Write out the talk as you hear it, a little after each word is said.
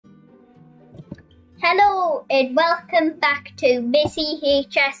Hello and welcome back to Missy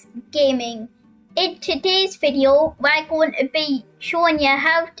HS Gaming. In today's video, we're going to be showing you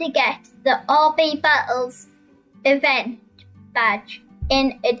how to get the RB Battles event badge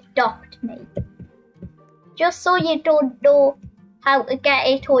in Adopt Me. Just so you don't know how to get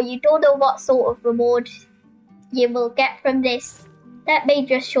it or you don't know what sort of reward you will get from this, let me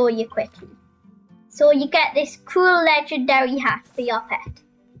just show you quickly. So you get this cool legendary hat for your pet.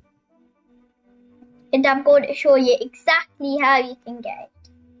 And I'm going to show you exactly how you can get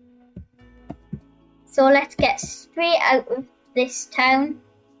it. So let's get straight out of this town.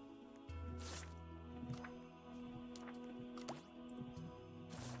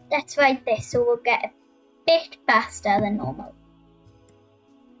 Let's ride this so we'll get a bit faster than normal.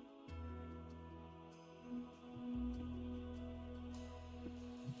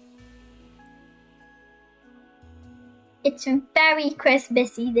 It's very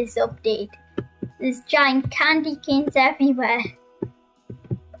Christmassy, this update. There's giant candy canes everywhere.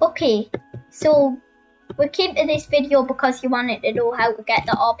 Okay, so we came to this video because you wanted to know how to get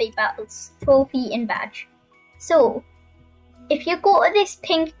the RB Battles trophy and badge. So, if you go to this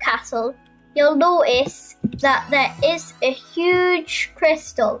pink castle, you'll notice that there is a huge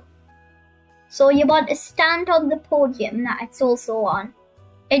crystal. So you want to stand on the podium that it's also on.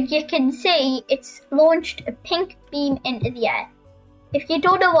 And you can see it's launched a pink beam into the air. If you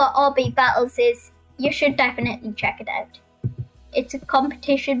don't know what RB Battles is, you should definitely check it out. It's a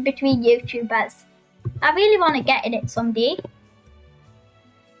competition between YouTubers. I really want to get in it someday.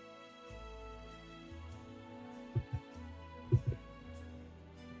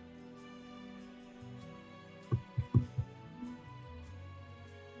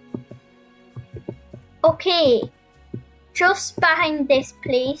 Okay, just behind this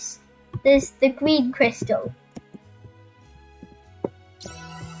place, there's the green crystal.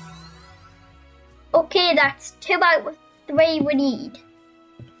 Okay, that's 2 out of 3 we need.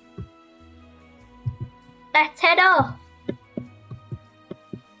 Let's head off.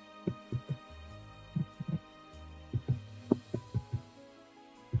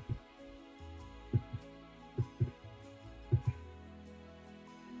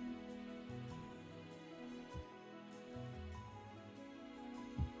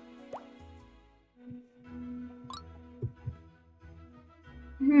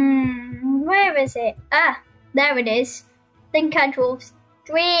 Where is it? Ah, there it is. Think I drove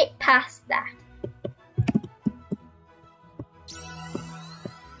straight past that.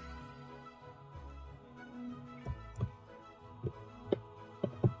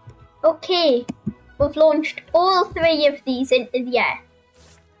 Okay, we've launched all 3 of these into the air.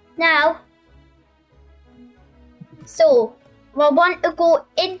 Now, so we want to go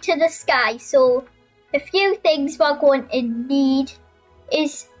into the sky. So a few things we're going to need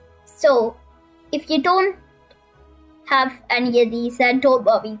is, so if you don't have any of these, then don't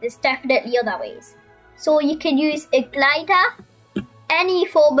worry, there's definitely other ways. So you can use a glider, any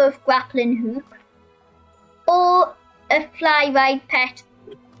form of grappling hook, or a fly ride pet,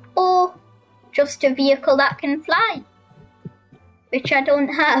 or just a vehicle that can fly, which I don't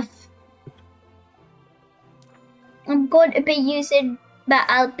have. I'm going to be using the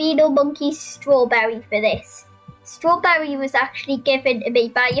albino monkey strawberry for this. Strawberry was actually given to me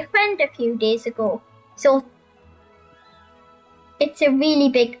by a friend a few days ago, so it's a really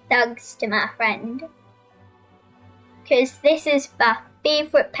big thanks to my friend, because this is my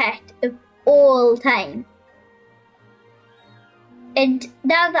favourite pet of all time. And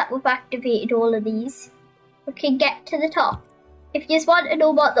now that we've activated all of these, we can get to the top. If you just want to know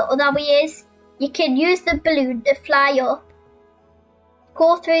what the other way is, you can use the balloon to fly up,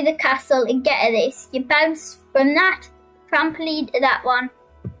 go through the castle and get to this. You bounce from that trampoline to that one,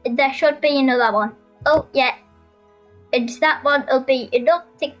 and there should be another one. Oh yeah, and that one will be enough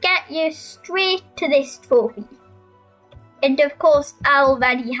to get you straight to this trophy. And of course, I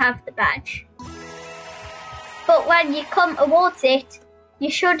already have the badge. But when you come towards it, you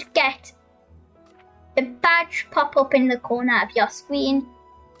should get a badge pop up in the corner of your screen,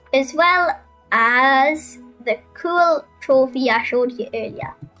 as well as the cool trophy I showed you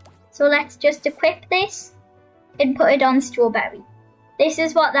earlier. So let's just equip this and put it on Strawberry. This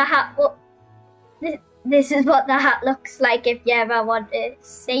is what the hat looks like if you ever want to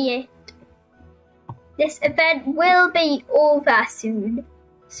see it. This event will be over soon,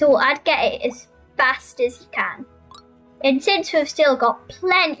 so I'd get it as fast as you can. And since we've still got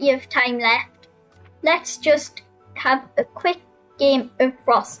plenty of time left, let's just have a quick game of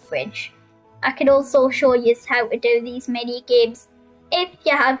Frost Bridge. I can also show you how to do these mini games if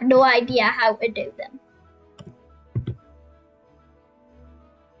you have no idea how to do them.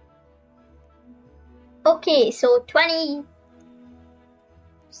 Okay, so 20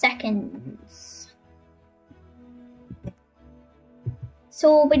 seconds.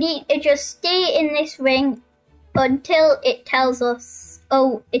 So we need to just stay in this ring until it tells us,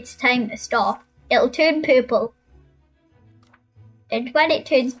 oh, it's time to stop. It'll turn purple. And when it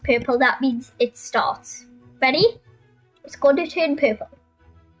turns purple, that means it starts. Ready? It's going to turn purple.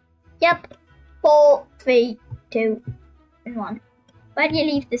 Yep. 4, 3, 2, and 1. When you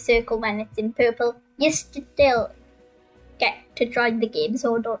leave the circle when it's in purple, you still get to join the game,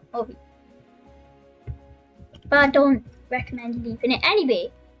 so don't worry. But I don't recommend leaving it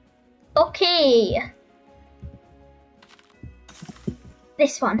anyway. Okay.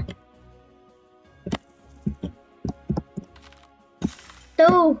 This one.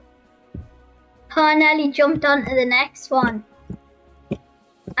 Oh, I nearly jumped onto the next one.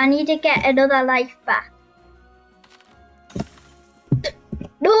 I need to get another life back.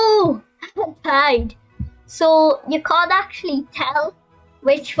 No, I died. So you can't actually tell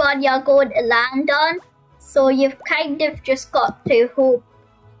which one you're going to land on. So you've kind of just got to hope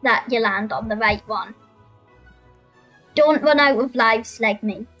that you land on the right one. Don't run out of lives like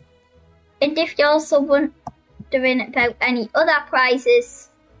me. And if you're also wondering about any other prizes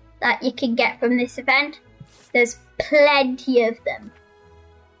that you can get from this event, there's plenty of them.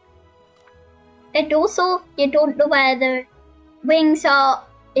 And also, if you don't know where the wings are,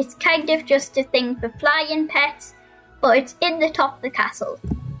 it's kind of just a thing for flying pets, but it's in the top of the castle.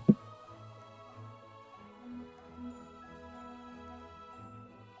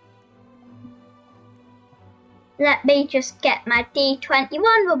 Let me just get my day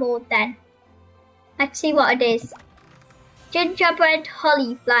 21 reward then. Let's see what it is. Gingerbread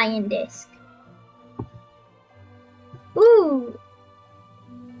holly flying disc. Ooh.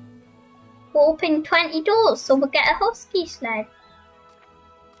 We'll open 20 doors, so we'll get a husky sled.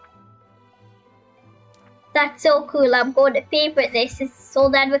 That's so cool. I'm going to favourite this so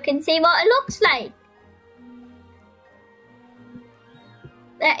that we can see what it looks like.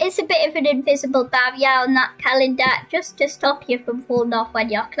 There is a bit of an invisible barrier on that calendar just to stop you from falling off when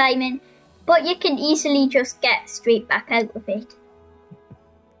you're climbing, but you can easily just get straight back out of it.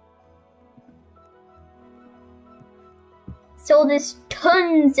 So there's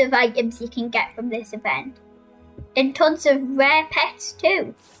tons of items you can get from this event, and tons of rare pets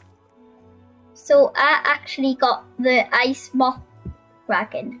too. So I actually got the ice moth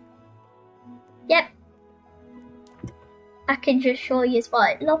dragon. Yep. I can just show you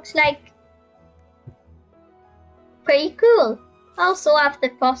what it looks like. Pretty cool. I also have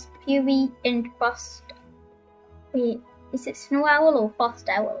the Frost Fury and Frost... Wait, is it Snow Owl or Frost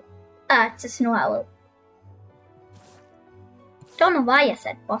Owl? Ah, it's a Snow Owl. Don't know why I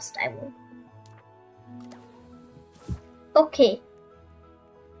said Frost Owl. Okay.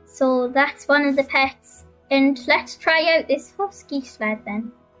 So that's one of the pets. And let's try out this husky sled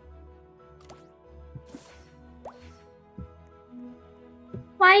then.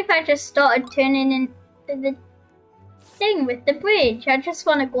 Why have I just started turning into the thing with the bridge? I just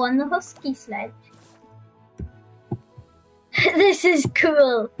want to go on the husky sled. This is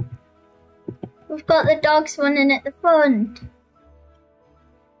cool. We've got the dogs running at the front.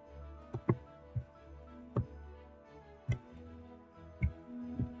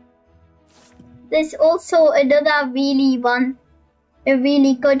 There's also another really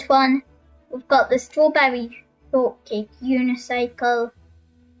good one. We've got the strawberry shortcake unicycle,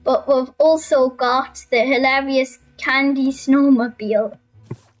 but we've also got the hilarious candy snowmobile.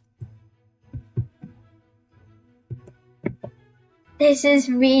 This is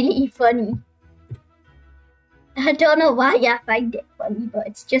really funny. I don't know why I find it funny, but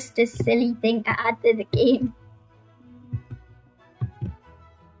it's just a silly thing to add to the game.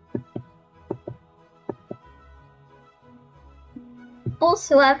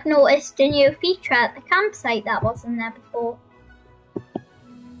 Also, I've noticed a new feature at the campsite that wasn't there before.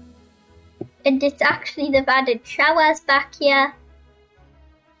 And it's actually they've added showers back here.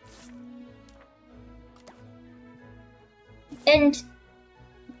 And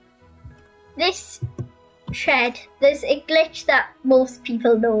this shed, there's a glitch that most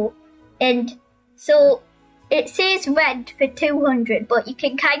people know. And so it says rent for 200, but you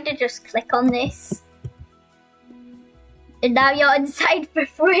can kind of just click on this. And now you're inside for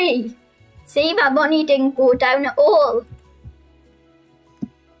free. See, my money didn't go down at all.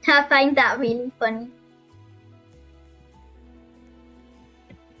 I find that really funny.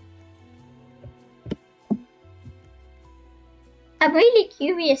 I'm really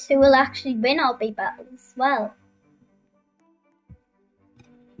curious who will actually win our big battles as well.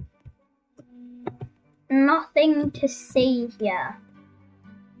 Nothing to see here.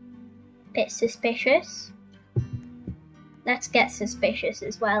 Bit suspicious. Let's get suspicious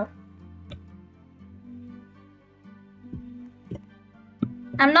as well.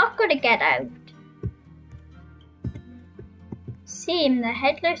 I'm not gonna get out. Same, the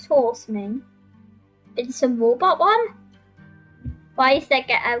Headless Horseman. It's a robot one? Why is there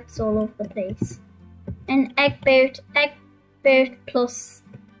get outs all over the place? An egg bird plus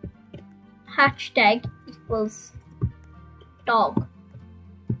hatched egg equals dog.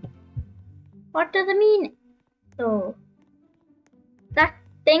 What does it mean? Oh, that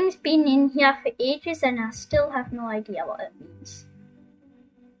thing's been in here for ages and I still have no idea what it means.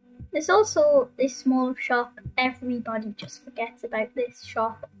 There's also this small shop. Everybody just forgets about this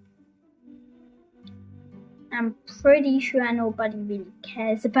shop. I'm pretty sure nobody really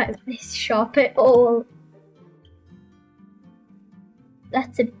cares about this shop at all.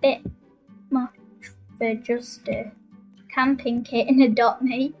 That's a bit much for just a camping kit and Adopt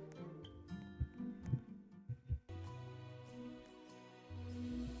Me.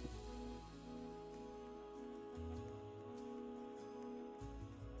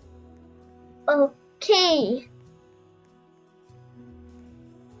 Okay.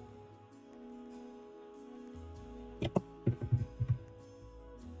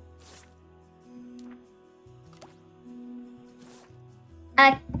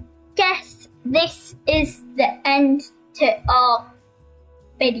 I guess this is the end to our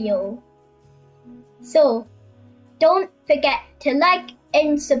video. So don't forget to like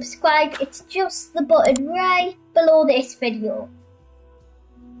and subscribe. It's just the button right below this video.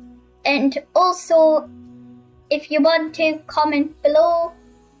 And also, if you want to, comment below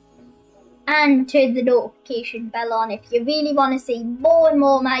and turn the notification bell on if you really want to see more and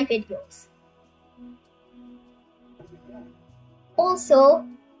more of my videos. Also,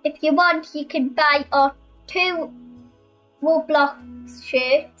 if you want, you can buy our 2 Roblox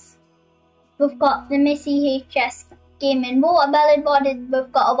shirts. We've got the Missy HS Gaming Watermelon one and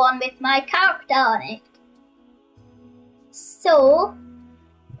we've got a one with my character on it. So,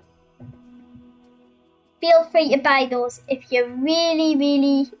 feel free to buy those if you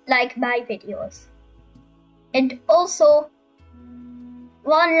really like my videos. And also,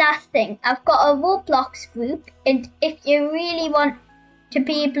 one last thing, I've got a Roblox group, and if you really want to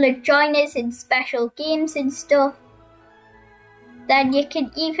be able to join us in special games and stuff, then you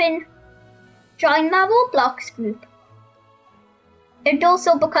can even join my Roblox group. And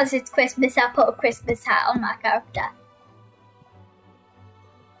also, because it's Christmas, I put a Christmas hat on my character.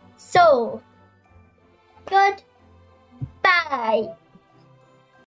 So, goodbye.